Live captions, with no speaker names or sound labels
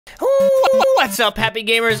What's up, Happy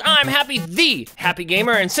Gamers? I'm Happy, the Happy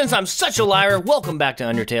Gamer, and since I'm such a liar, welcome back to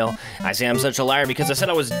Undertale. I say I'm such a liar because I said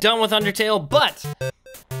I was done with Undertale, but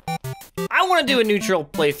I want to do a neutral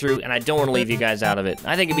playthrough, and I don't want to leave you guys out of it.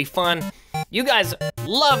 I think it'd be fun. You guys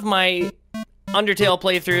love my Undertale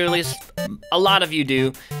playthrough, at least a lot of you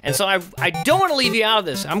do, and so I don't want to leave you out of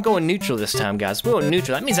this. I'm going neutral this time, guys. I'm going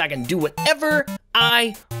neutral. That means I can do whatever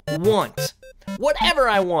I want. Whatever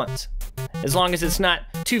I want. As long as it's not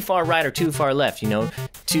too far right or too far left, you know,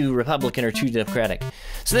 too Republican or too Democratic.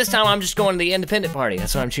 So this time I'm just going to the independent party.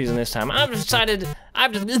 That's what I'm choosing this time. I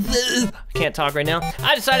can't talk right now.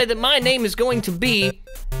 I decided that my name is going to be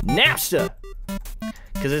NAFTA,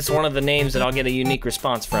 because it's one of the names that I'll get a unique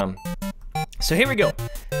response from. So here we go.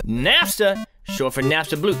 NAFTA, short for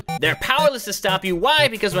NAFTA Blook. They're powerless to stop you. Why?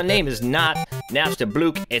 Because my name is not NAFTA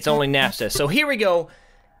Blook, it's only NAFTA. So here we go.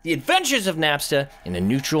 The Adventures of Napsta in a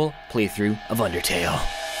neutral playthrough of Undertale.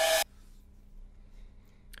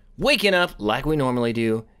 Waking up like we normally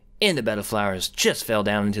do in the bed of flowers, just fell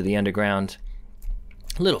down into the underground.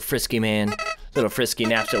 Little frisky man, little frisky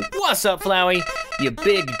Napsta. What's up, Flowey? You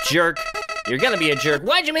big jerk. You're gonna be a jerk.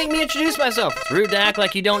 Why'd you make me introduce myself? It's rude to act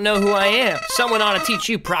like you don't know who I am. Someone ought to teach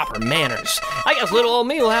you proper manners. I guess little old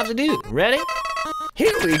me will have to do. Ready?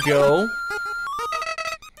 Here we go.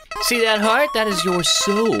 See that heart? That is your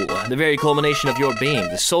soul, the very culmination of your being.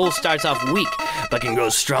 The soul starts off weak, but can grow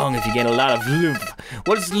strong if you get a lot of love.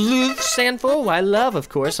 What does love stand for? Why, love, of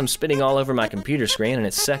course. I'm spitting all over my computer screen, and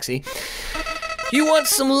it's sexy. You want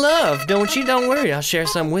some love, don't you? Don't worry, I'll share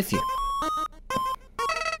some with you.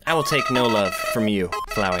 I will take no love from you,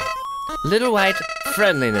 Flowey. Little white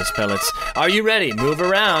friendliness pellets. Are you ready? Move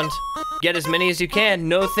around. Get as many as you can.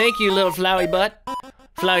 No thank you, little Flowey butt.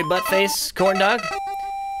 Flowey butt face, corn dog.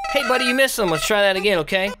 Hey, buddy, you missed them. Let's try that again,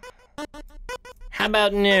 okay? How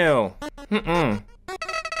about no?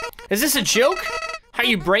 Is this a joke? Are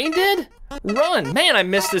you brain dead? Run. Man, I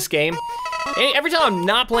miss this game. Every time I'm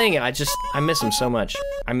not playing it, I miss them so much.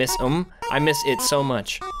 I miss it so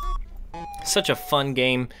much. Such a fun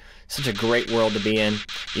game. Such a great world to be in.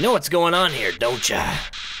 You know what's going on here, don't ya?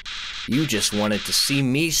 You just wanted to see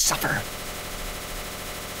me suffer.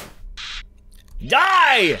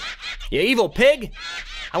 Die! You evil pig!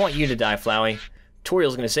 I want you to die, Flowey.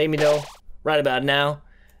 Toriel's gonna save me, though, right about now,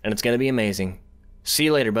 and it's gonna be amazing. See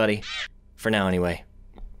you later, buddy. For now, anyway.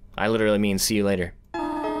 I literally mean see you later.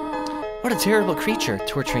 What a terrible creature,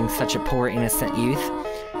 torturing such a poor, innocent youth.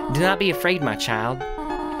 Do not be afraid, my child.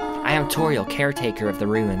 I am Toriel, caretaker of the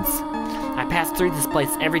ruins. I pass through this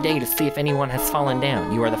place every day to see if anyone has fallen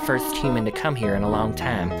down. You are the first human to come here in a long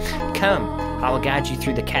time. Come, I will guide you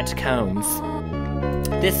through the catacombs.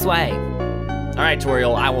 This way. Alright,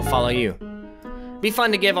 Toriel, I will follow you. Be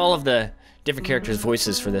fun to give all of the different characters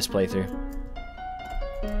voices for this playthrough.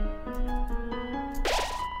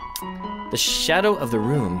 The shadow of the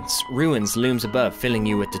ruins looms above, filling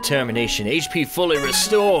you with determination. HP fully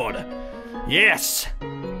restored. Yes,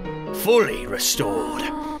 fully restored.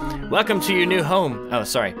 Welcome to your new home. Oh,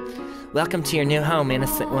 sorry. Welcome to your new home,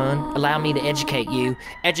 innocent one. Allow me to educate you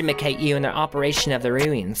in the operation of the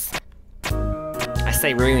ruins. I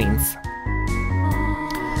say ruins.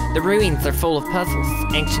 The ruins are full of puzzles,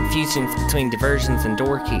 ancient fusions between diversions and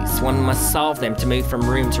door keys. One must solve them to move from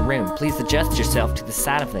room to room. Please adjust yourself to the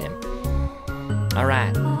side of them.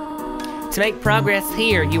 Alright. To make progress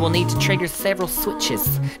here, you will need to trigger several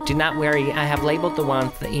switches. Do not worry, I have labeled the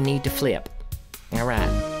ones that you need to flip. Alright.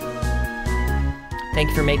 Thank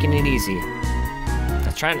you for making it easy.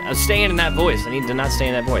 I was staying in that voice. I need to not stay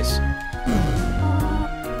in that voice.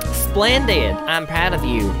 Splendid! I'm proud of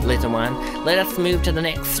you, little one. Let us move to the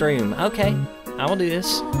next room. Okay, I will do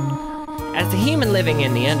this. As a human living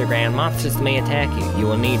in the underground, monsters may attack you. You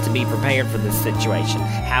will need to be prepared for this situation.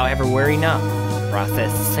 However, worry not. The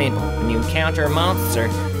process is simple. When you encounter a monster,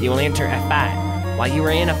 you will enter a fight. While you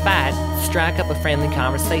are in a fight, strike up a friendly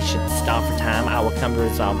conversation. Stop for time. I will come to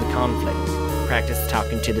resolve the conflict. Practice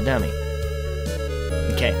talking to the dummy.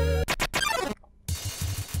 Okay.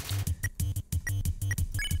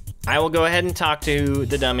 I will go ahead and talk to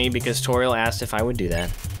the dummy because Toriel asked if I would do that.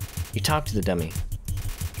 You talk to the dummy.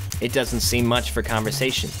 It doesn't seem much for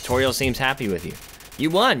conversation. Toriel seems happy with you.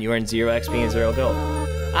 You won! You earned 0 XP and 0 gold.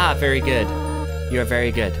 Ah, very good. You are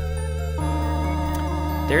very good.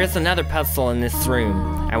 There is another puzzle in this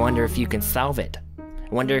room. I wonder if you can solve it.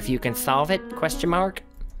 I wonder if you can solve it? Question mark?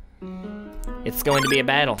 It's going to be a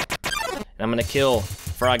battle. And I'm gonna kill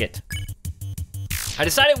Frogget. I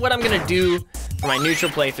decided what I'm gonna do for my neutral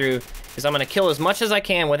playthrough is I'm gonna kill as much as I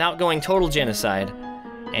can without going total genocide.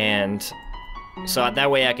 And so that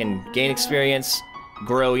way I can gain experience,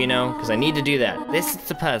 grow, you know, because I need to do that. This is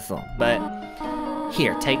the puzzle, but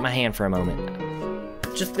here, take my hand for a moment.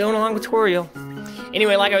 Just going along with tutorial.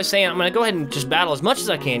 Anyway, like I was saying, I'm gonna go ahead and just battle as much as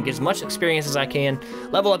I can, get as much experience as I can,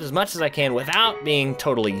 level up as much as I can without being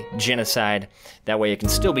totally genocide. That way it can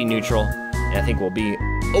still be neutral, and I think we'll be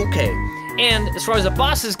okay. And as far as the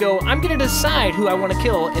bosses go, I'm gonna decide who I want to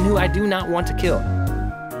kill and who I do not want to kill.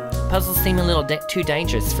 Puzzles seem a little too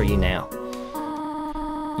dangerous for you now.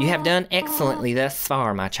 You have done excellently thus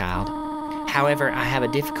far, my child. However, I have a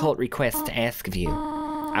difficult request to ask of you.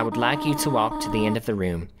 I would like you to walk to the end of the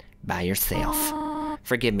room by yourself.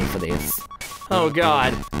 Forgive me for this. Oh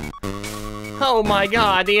God. Oh my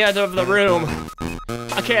God, the end of the room.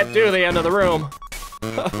 I can't do the end of the room.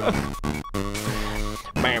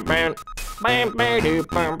 Bam, bam, bam, bam, doo,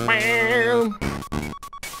 bam, bam.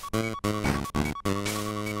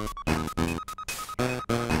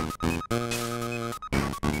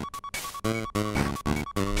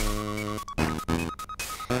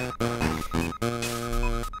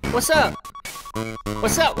 What's up?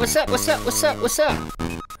 What's up? What's up? What's up? What's up? What's up?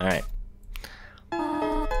 All right.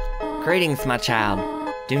 Greetings, my child.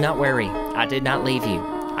 Do not worry. I did not leave you.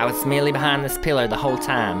 I was merely behind this pillar the whole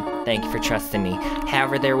time. Thank you for trusting me.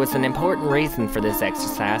 However, there was an important reason for this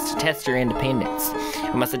exercise, to test your independence.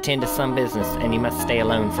 You must attend to some business, and you must stay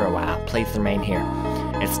alone for a while. Please remain here.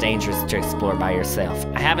 It's dangerous to explore by yourself.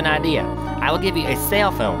 I have an idea. I will give you a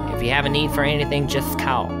cell phone. If you have a need for anything, just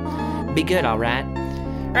call. Be good, all right?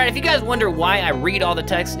 All right, if you guys wonder why I read all the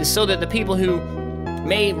text, is so that the people who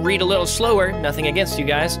may read a little slower, nothing against you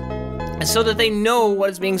guys, is so that they know what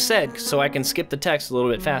is being said, so I can skip the text a little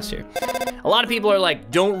bit faster. A lot of people are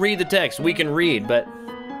like, don't read the text, we can read, but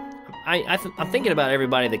I'm thinking about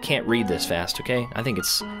everybody that can't read this fast, okay? I think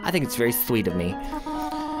it's very sweet of me.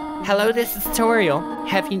 Hello, this is Tutorial.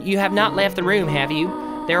 You have not left the room, have you?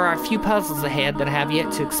 There are a few puzzles ahead that I have yet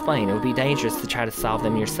to explain. It would be dangerous to try to solve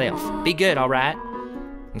them yourself. Be good, all right?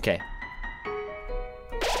 Okay.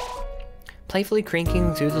 Playfully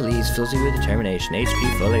crinking through the leaves fills you with determination.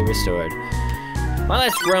 HP fully restored. Well,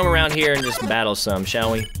 let's roam around here and just battle some,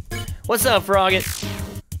 shall we? What's up, Frogget?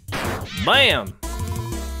 Bam!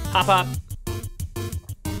 Hop, hop.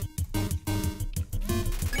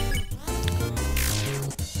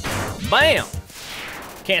 Bam!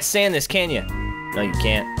 Can't stand this, can you? No, you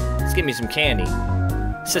can't. Let's give me some candy.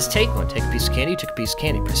 It says take one. Take a piece of candy. You took a piece of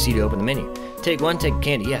candy. Proceed to open the menu. Take one, take a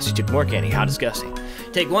candy. Yes, you took more candy. How disgusting.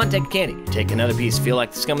 Take one, take a candy. Take another piece. Feel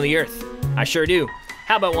like the scum of the earth. I sure do.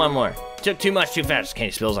 How about one more? Took too much too fast.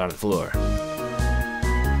 Candy spills onto the floor.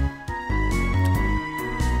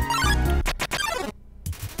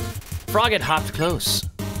 Frogget hopped close.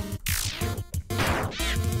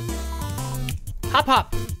 Hop,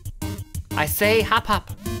 hop. I say hop,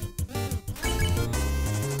 hop.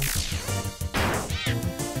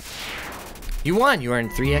 You won. You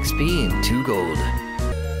earned 3 XP and 2 gold.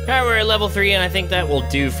 Alright, we're at level 3, and I think that will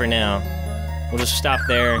do for now. We'll just stop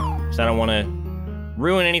there, because I don't want to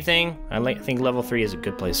ruin anything. I think level 3 is a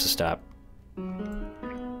good place to stop.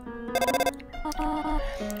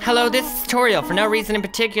 Hello, this is Tutorial. For no reason in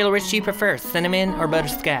particular, which do you prefer, cinnamon or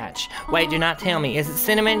butterscotch? Wait, do not tell me. Is it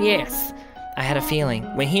cinnamon? Yes. I had a feeling.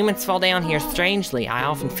 When humans fall down here strangely, I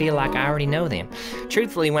often feel like I already know them.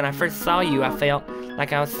 Truthfully, when I first saw you, I felt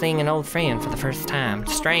like I was seeing an old friend for the first time.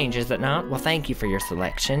 Strange, is it not? Well, thank you for your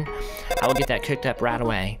selection. I will get that cooked up right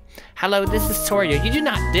away. Hello, this is Tutorial. You do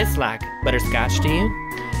not dislike butterscotch, do you?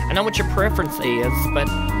 I know what your preference is, but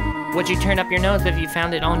would you turn up your nose if you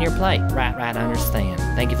found it on your plate? Right, I understand.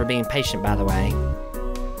 Thank you for being patient, by the way.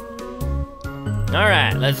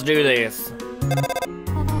 Alright, let's do this.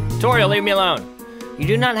 Tutorial, leave me alone. You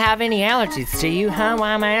do not have any allergies, do you? Huh?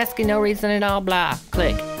 Why am I asking? No reason at all. Blah.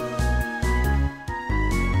 Click.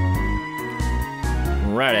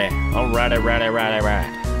 Righty. Alrighty,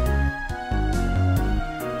 right.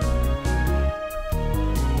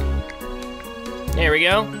 There we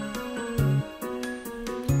go.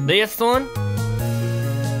 This one.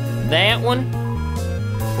 That one.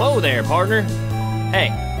 Whoa there, partner. Hey.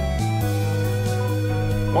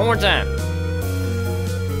 One more time.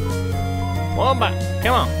 One back.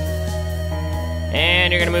 Come on.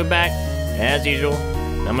 And you're gonna move back, as usual.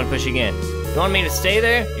 I'm gonna push you again. You want me to stay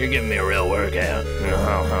there? You're giving me a real workout.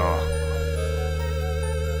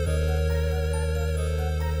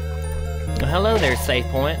 Well, hello there, save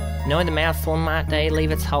point. Knowing the mouse will one day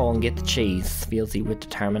leave its hole and get the cheese fills you with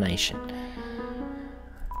determination.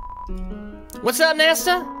 What's up,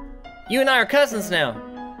 Nesta? You and I are cousins now.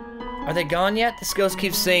 Are they gone yet? This ghost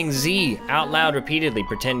keeps saying Z out loud repeatedly,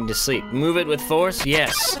 pretending to sleep. Move it with force?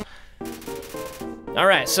 Yes.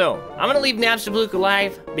 Alright, so, I'm gonna leave Nabstablook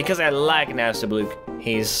alive because I like Nabstablook.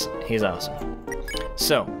 He's awesome.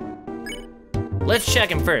 So, let's check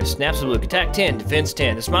him first. Napstablook, attack 10, defense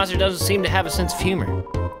 10. This monster doesn't seem to have a sense of humor.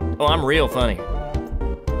 Oh, I'm real funny.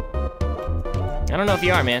 I don't know if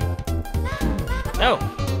you are, man. Oh.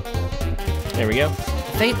 There we go.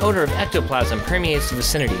 A faint odor of ectoplasm permeates the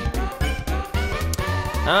vicinity.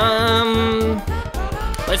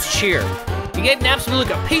 Let's cheer. You gave Napstablook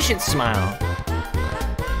a patient smile.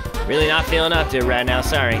 Really not feeling up to it right now,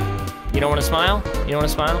 sorry. You don't want to smile? You don't want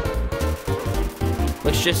to smile?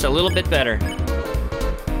 Looks just a little bit better.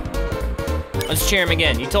 Let's cheer him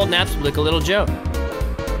again. You told Napstablook a little joke.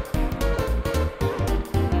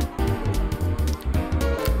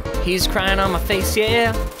 He's crying on my face,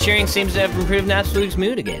 yeah. Cheering seems to have improved Napstablook's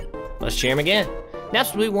mood again. Let's cheer him again.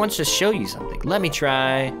 Napstablook wants to show you something. Let me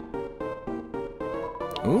try.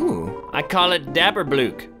 Ooh, I call it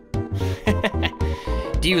Dabberblook.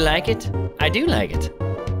 Do you like it? I do like it.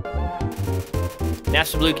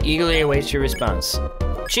 Napstablook eagerly awaits your response.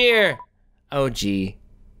 Cheer! Oh gee.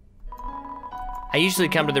 I usually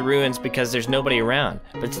come to the ruins because there's nobody around,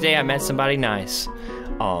 but today I met somebody nice.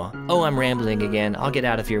 Aw. Oh, I'm rambling again. I'll get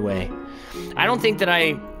out of your way. I don't think that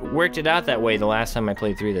I worked it out that way the last time I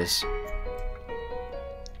played through this.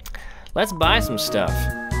 Let's buy some stuff.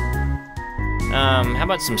 How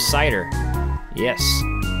about some cider? Yes.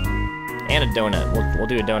 And a donut. We'll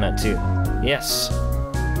do a donut too. Yes.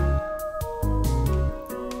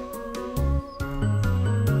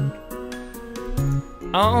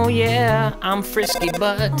 Oh yeah, I'm Frisky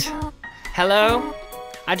Butt. Hello?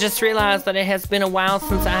 I just realized that it has been a while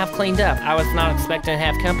since I have cleaned up. I was not expecting to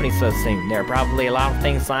have company so soon. There are probably a lot of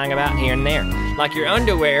things lying about here and there. Like your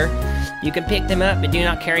underwear. You can pick them up, but do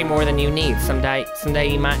not carry more than you need. Someday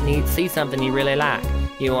you might see something you really like.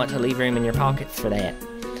 You want to leave room in your pockets for that.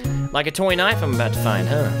 Like a toy knife I'm about to find,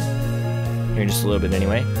 huh? Here in just a little bit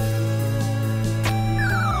anyway.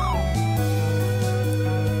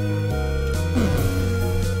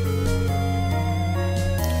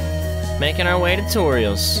 Making our way to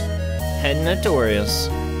Toriel's. Heading to Toriel's.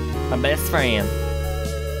 My best friend.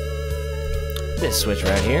 This switch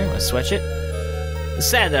right here, let's switch it. It's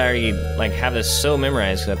sad that I already have this so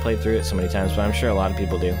memorized because I played through it so many times, but I'm sure a lot of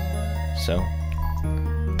people do. So,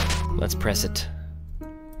 let's press it.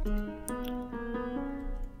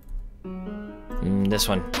 This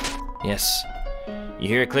one. Yes. You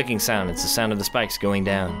hear a clicking sound. It's the sound of the spikes going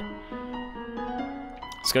down.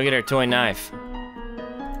 Let's go get our toy knife.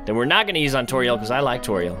 That we're not going to use on Toriel because I like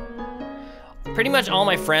Toriel. Pretty much all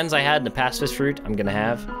my friends I had in the pacifist route I'm going to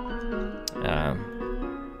have.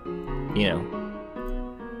 You know.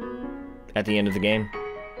 At the end of the game.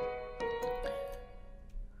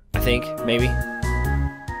 I think, maybe.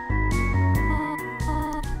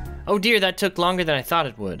 Oh dear, that took longer than I thought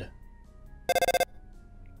it would.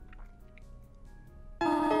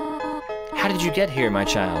 How did you get here, my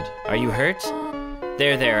child? Are you hurt?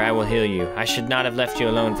 There, I will heal you. I should not have left you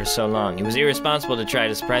alone for so long. It was irresponsible to try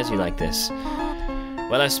to surprise you like this.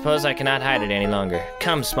 Well, I suppose I cannot hide it any longer.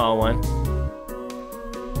 Come, small one.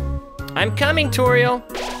 I'm coming, Toriel!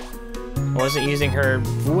 I wasn't using her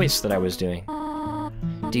voice that I was doing.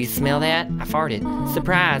 Do you smell that? I farted.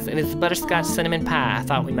 Surprise! It is the butterscotch cinnamon pie. I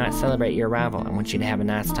thought we might celebrate your arrival. I want you to have a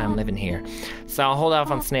nice time living here. So I'll hold off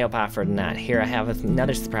on snail pie for tonight. Here, I have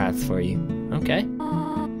another surprise for you. Okay.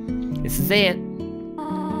 This is it.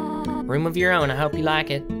 Room of your own. I hope you like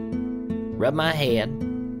it. Rub my head.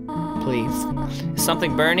 Please. Is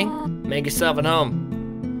something burning? Make yourself at home.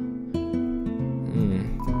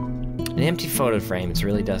 An empty photo frame. It's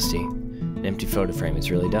really dusty. An empty photo frame. It's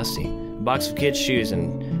really dusty. A box of kids' shoes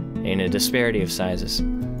and in a disparity of sizes.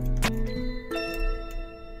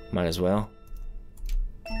 Might as well.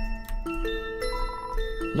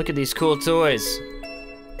 Look at these cool toys.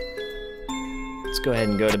 Let's go ahead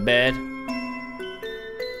and go to bed.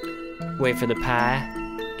 Wait for the pie.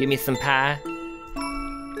 Give me some pie.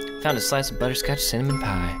 Found a slice of butterscotch cinnamon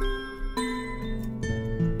pie.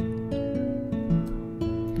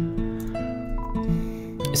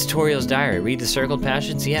 It's Toriel's diary. Read the circled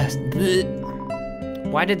passages? Yes.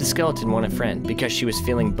 Why did the skeleton want a friend? Because she was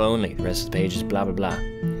feeling lonely. The rest of the page is blah blah blah.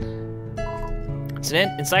 It's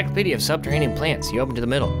an encyclopedia of subterranean plants. You open to the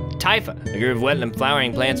middle. Typha, a group of wetland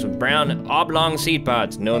flowering plants with brown, oblong seed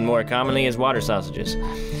pods, known more commonly as water sausages.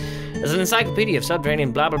 It's an encyclopedia of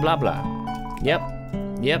subterranean blah blah blah blah. Yep.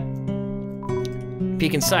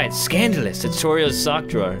 Peek inside. Scandalous. It's Toriel's sock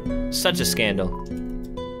drawer. Such a scandal.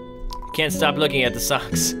 Can't stop looking at the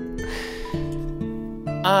socks.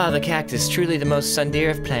 Ah, the cactus, truly the most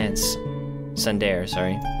sundere of plants. Sundere,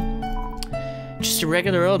 sorry. Just a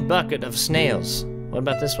regular old bucket of snails. What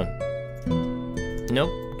about this one?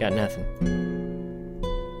 Nope, got nothing.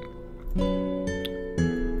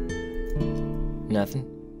 Nothing.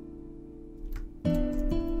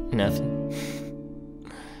 Nothing.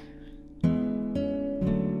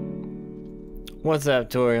 What's up,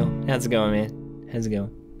 Toriel? How's it going, man? How's it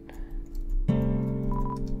going?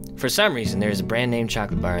 For some reason, there's a brand name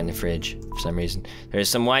chocolate bar in the fridge. For some reason, there's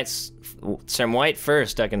some white fur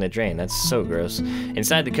stuck in the drain. That's so gross.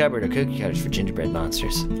 Inside the cupboard are cookie cutters for gingerbread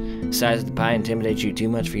monsters. The size of the pie intimidates you too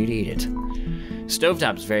much for you to eat it.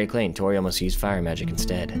 Stovetop is very clean. Toriel must use fire magic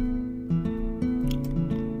instead.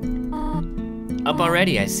 Up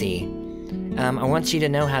already, I see. I want you to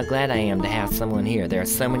know how glad I am to have someone here. There are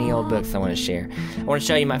so many old books I want to share. I want to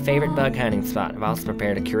show you my favorite bug hunting spot. I've also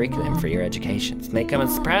prepared a curriculum for your education. This may come as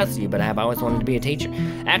a surprise to you, but I have always wanted to be a teacher.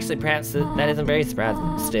 Actually, perhaps that isn't very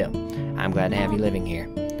surprising. Still, I'm glad to have you living here.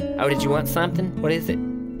 Oh, did you want something? What is it?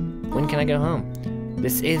 When can I go home?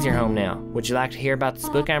 This is your home now. Would you like to hear about this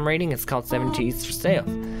book I'm reading? It's called 7 Keys for Stealth.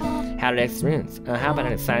 How to X Runes. How about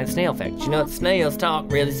an exciting snail fact? You know what, snails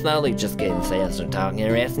talk really slowly. Just kidding, snails are talking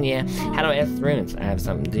interesting, yeah. How to X Runes. I have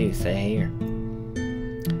something to do, say here.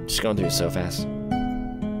 Just going through it so fast.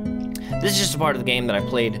 This is just a part of the game that I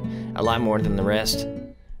played a lot more than the rest.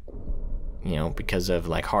 You know, because of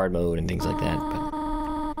like hard mode and things like that,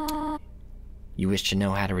 but... You wish to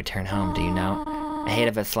know how to return home, do you not? Ahead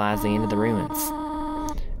of us lies the end of the ruins.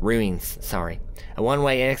 Ruins, sorry. A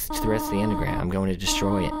one-way exit to the rest of the underground. I'm going to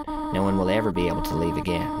destroy it. No one will ever be able to leave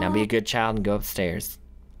again. Now be a good child and go upstairs.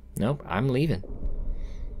 Nope, I'm leaving.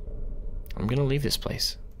 I'm gonna leave this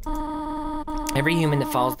place. Every human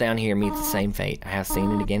that falls down here meets the same fate. I have seen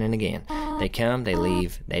it again and again. They come, they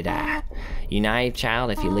leave, they die. You naive child,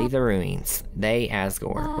 if you leave the ruins, they,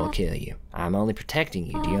 Asgore, will kill you. I'm only protecting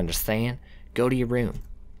you, do you understand? Go to your room.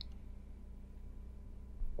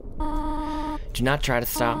 Do not try to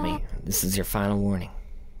stop me. This is your final warning.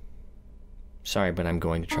 Sorry, but I'm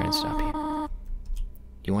going to try and stop you.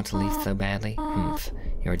 You want to leave so badly?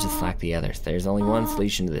 You're just like the others. There's only one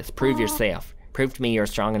solution to this. Prove yourself. Prove to me you're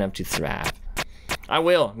strong enough to survive. I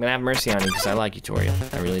will. I'm gonna have mercy on you because I like you, Toriel.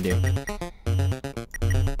 I really do.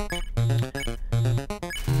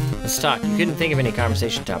 Let's talk. You couldn't think of any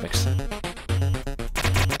conversation topics.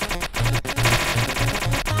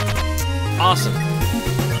 Awesome.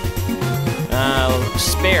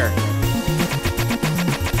 Spare.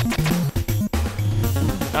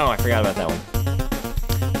 Oh, I forgot about that one.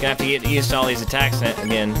 Gonna have to get used to all these attacks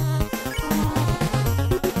again.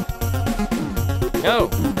 Oh!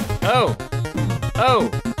 Oh! Oh!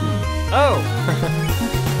 Oh!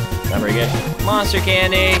 Not very good. Monster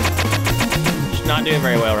candy! Just not doing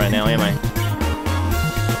very well right now, am I?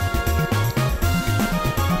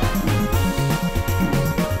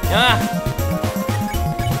 Ah!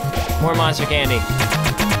 More monster candy.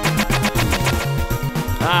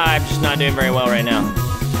 Ah, I'm just not doing very well right now.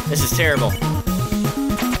 This is terrible.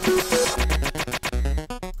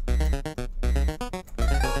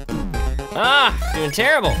 Ah, doing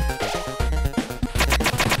terrible.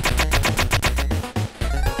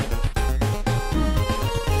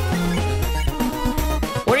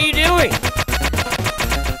 What are you doing?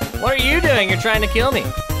 What are you doing? You're trying to kill me.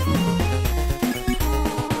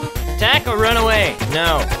 Attack or run away?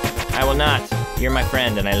 No, I will not. You're my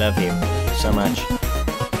friend and I love you so much.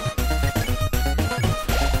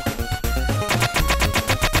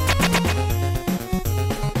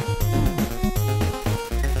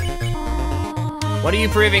 What are you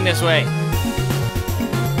proving this way?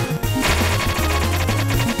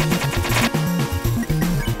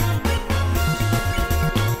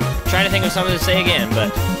 Trying to think of something to say again,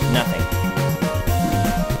 but nothing.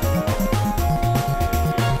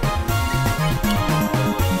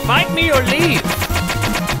 Fight me or leave!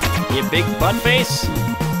 You big butt face.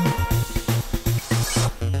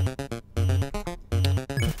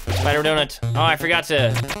 Spider donut. Oh, I forgot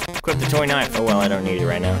to equip the toy knife. Oh well, I don't need it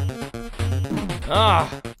right now.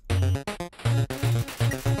 Ah!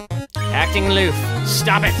 Acting aloof.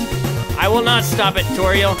 Stop it! I will not stop it,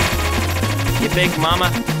 Toriel. You big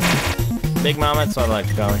mama. Big mama, that's what I like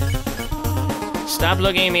to call her. Stop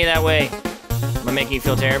looking at me that way. Am I making you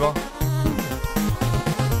feel terrible?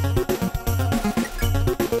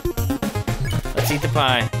 Let's eat the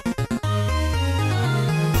pie.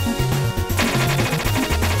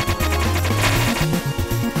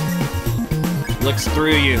 Looks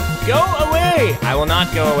through you. Go away! I will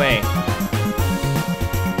not go away.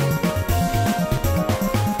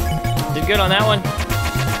 Did good on that one.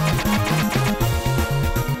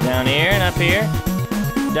 Down here and up here.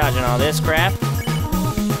 Dodging all this crap.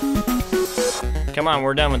 Come on,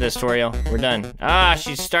 we're done with this, Toriel. We're done. Ah,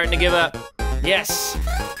 she's starting to give up. Yes!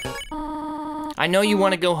 I know you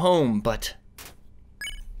want to go home, but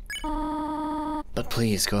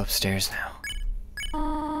please go upstairs now.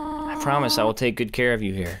 promise I will take good care of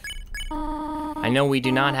you here. I know we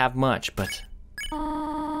do not have much, but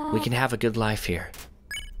we can have a good life here.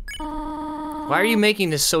 Why are you making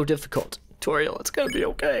this so difficult? Toriel, it's gonna be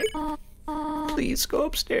okay. Please go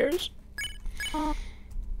upstairs.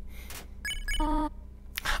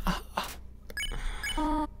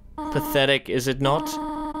 Pathetic, is it not?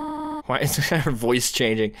 Why is her voice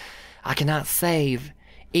changing? I cannot save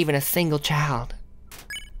even a single child.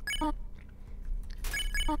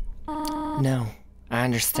 No, I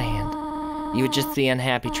understand. You would just be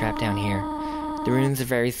unhappy trapped down here. The rooms are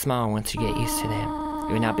very small once you get used to them.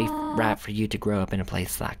 It would not be right for you to grow up in a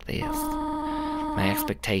place like this. My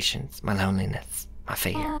expectations, my loneliness, my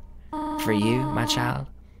fear. For you, my child,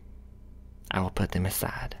 I will put them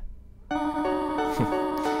aside.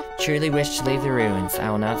 Truly wish to leave the ruins. I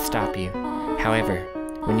will not stop you. However,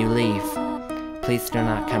 when you leave, please do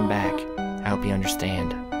not come back. I hope you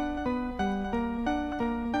understand.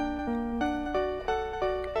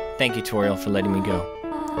 Thank you, Toriel, for letting me go.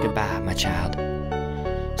 Goodbye, my child.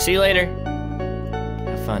 See you later.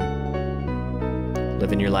 Have fun.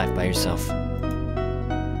 Living your life by yourself.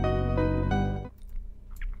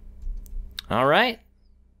 All right.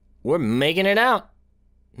 We're making it out.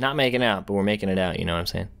 Not making out, but we're making it out, you know what I'm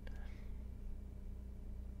saying?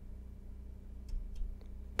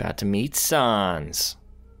 About to meet Sans.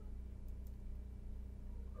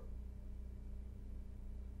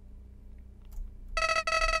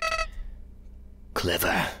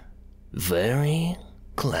 Clever. Very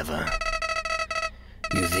clever.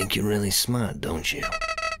 You think you're really smart, don't you?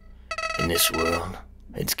 In this world,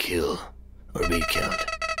 it's kill or be killed.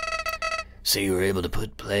 So you were able to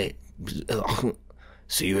play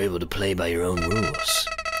by your own rules.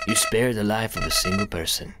 You spared the life of a single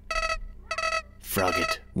person.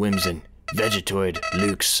 Frogget, Whimsin, Vegetoid,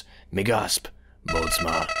 Lux, Megasp,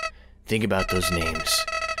 Moldsma. Think about those names.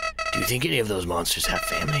 Do you think any of those monsters have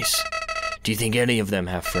families? Do you think any of them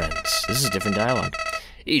have friends? This is different dialogue.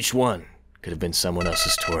 Each one could have been someone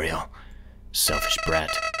else's Toriel. Selfish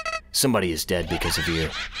brat. Somebody is dead because of you.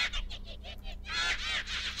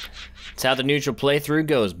 It's how the neutral playthrough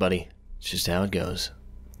goes, buddy. It's just how it goes.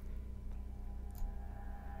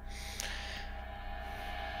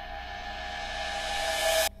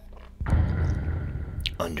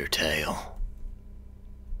 Undertale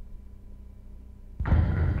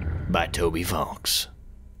by Toby Fox.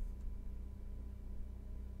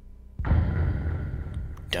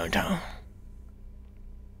 Dun-dun.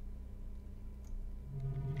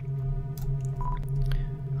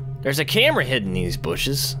 There's a camera hidden in these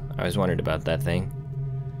bushes. I always wondered about that thing.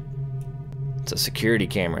 It's a security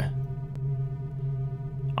camera.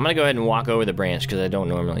 I'm gonna go ahead and walk over the branch because I don't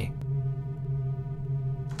normally.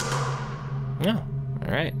 No.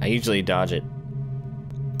 Alright, I usually dodge it.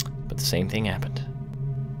 But the same thing happened.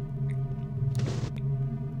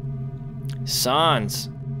 Sans!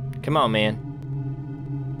 Come on, man.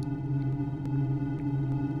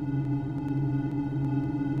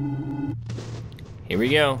 Here we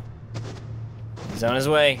go. He's on his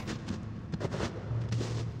way.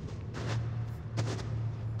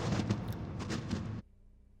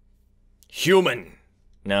 Human!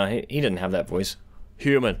 No, he didn't have that voice.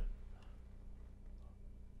 Human.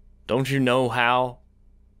 Don't you know how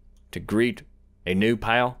to greet a new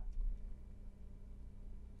pal?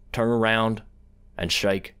 Turn around and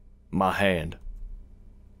shake my hand.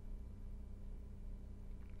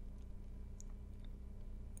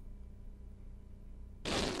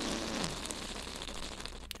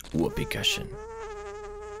 Whoopee cushion.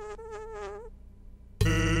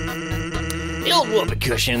 The old whoopee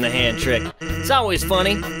cushion in the hand trick. It's always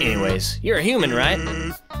funny. Anyways, you're a human, right?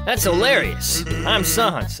 That's hilarious. I'm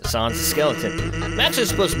Sans. Sans the skeleton. I'm actually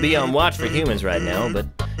supposed to be on watch for humans right now, but,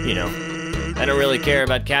 you know, I don't really care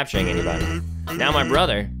about capturing anybody. Now my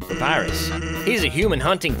brother, Papyrus, he's a human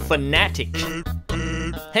hunting fanatic.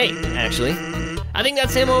 Hey, actually, I think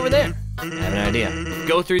that's him over there. I have an idea.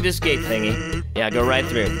 Go through this gate thingy. Yeah, go right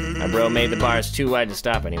through. My bro made the bars too wide to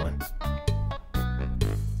stop anyone.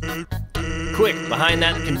 Quick, behind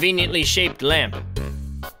that conveniently shaped lamp.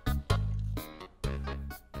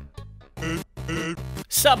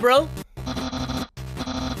 Sup, bro?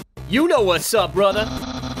 You know what's up, brother.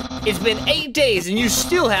 It's been 8 days and you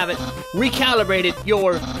still haven't recalibrated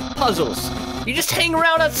your puzzles. You just hang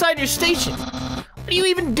around outside your station. What are you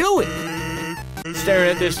even doing?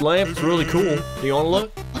 Staring at this lamp, it's really cool. Do you want to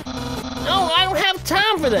look? No, I don't have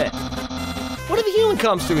time for that. What if a human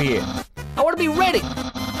comes through here? I want to be ready.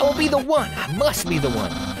 I will be the one. I must be the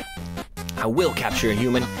one. I will capture a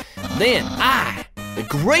human. Then I, the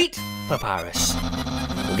great Papyrus,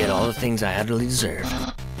 will get all the things I utterly deserve.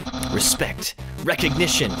 respect,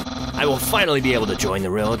 recognition. I will finally be able to join the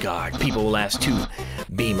Royal Guard. People will ask to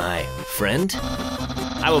be my friend.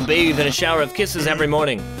 I will bathe in a shower of kisses every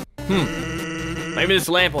morning. Maybe this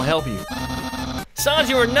lamp will help you. Sans,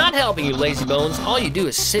 you are not helping, you lazy bones. All you do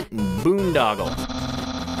is sit and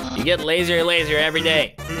boondoggle. You get lazier and lazier every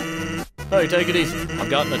day. Hey, take it easy. I've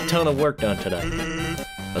gotten a ton of work done today.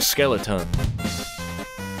 A skeleton.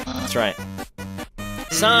 That's right.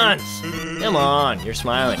 Sans! Come on, you're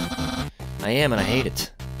smiling. I am, and I hate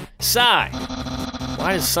it. Sigh!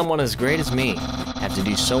 Why does someone as great as me have to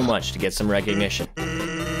do so much to get some recognition?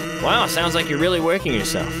 Wow, sounds like you're really working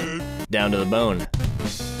yourself. Down to the bone.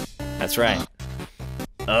 That's right.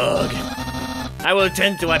 Ugh. I will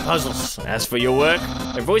attend to my puzzles. As for your work,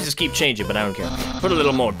 their voices keep changing, but I don't care. Put a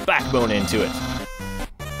little more backbone into it.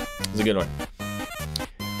 It's a good one.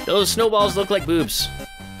 Those snowballs look like boobs.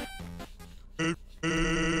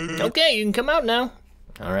 Okay, you can come out now.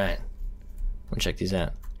 All right. I'll check these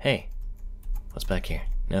out. Hey, what's back here?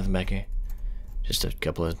 Nothing back here. Just a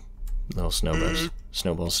couple of little snowballs,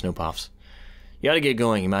 snow puffs. You ought to get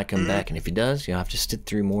going. He might come back, and if he does, you'll have to sit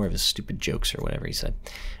through more of his stupid jokes or whatever he said.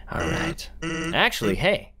 All right. Actually,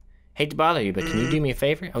 hey, hate to bother you, but can you do me a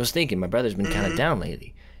favor? I was thinking my brother's been kind of down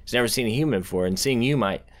lately. He's never seen a human before, and seeing you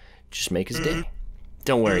might just make his day.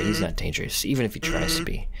 Don't worry, he's not dangerous, even if he tries to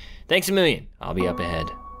be. Thanks a million. I'll be up ahead.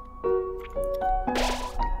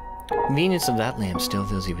 Convenience of that lamp still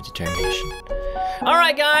fills you with determination. All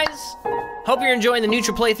right, guys. Hope you're enjoying the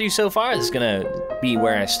neutral playthrough so far. This is gonna be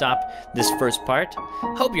where I stop this first part.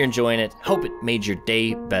 Hope you're enjoying it. Hope it made your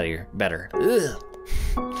day better. Ugh.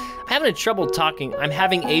 I'm having trouble talking.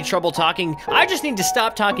 I just need to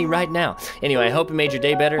stop talking right now. Anyway, I hope it made your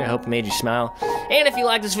day better. I hope it made you smile. And if you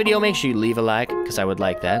like this video, make sure you leave a like, because I would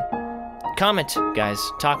like that. Comment, guys.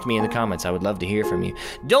 Talk to me in the comments. I would love to hear from you.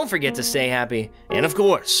 Don't forget to stay happy. And of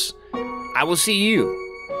course, I will see you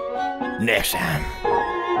next time.